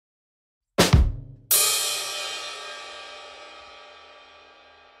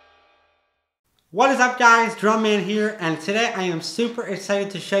What is up, guys? Drumman here, and today I am super excited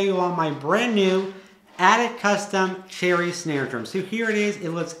to show you all my brand new Attic Custom Cherry Snare Drum. So here it is. It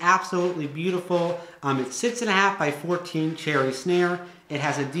looks absolutely beautiful. It's 6.5 by 14 cherry snare. It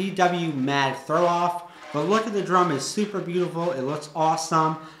has a DW mag throw off. The look of the drum is super beautiful. It looks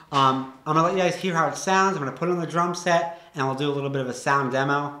awesome. I'm gonna let you guys hear how it sounds. I'm gonna put it on the drum set, and we'll do a little bit of a sound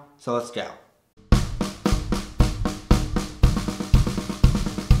demo. So let's go.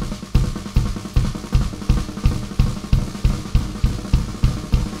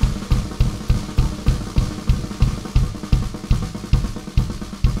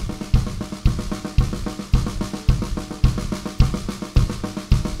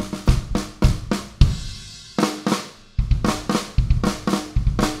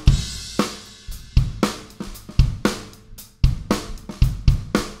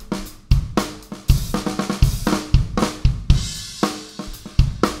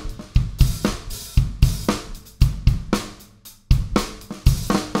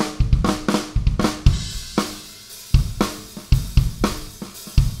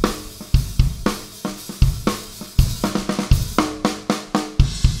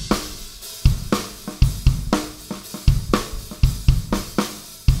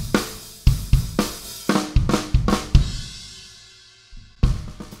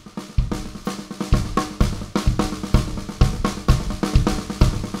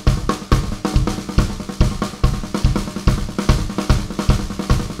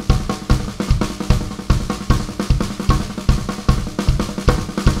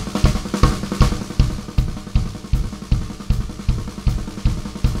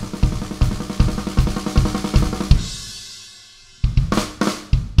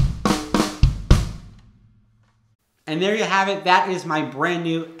 And there you have it. That is my brand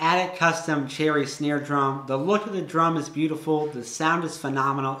new Attic Custom Cherry Snare Drum. The look of the drum is beautiful. The sound is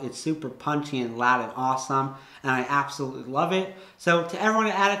phenomenal. It's super punchy and loud and awesome. And I absolutely love it. So to everyone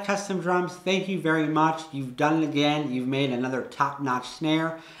at Attic Custom Drums, thank you very much. You've done it again. You've made another top-notch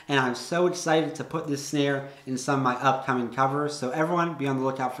snare. And I'm so excited to put this snare in some of my upcoming covers. So everyone, be on the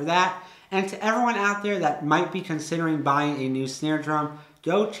lookout for that. And to everyone out there that might be considering buying a new snare drum,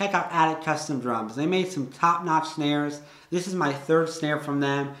 go check out Attic Custom Drums. They made some top-notch snares. This is my third snare from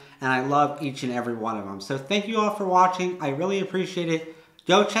them, and I love each and every one of them. So thank you all for watching. I really appreciate it.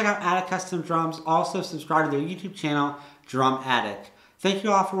 Go check out Attic Custom Drums. Also subscribe to their YouTube channel, Drum Attic. Thank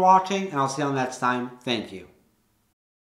you all for watching, and I'll see you all next time. Thank you.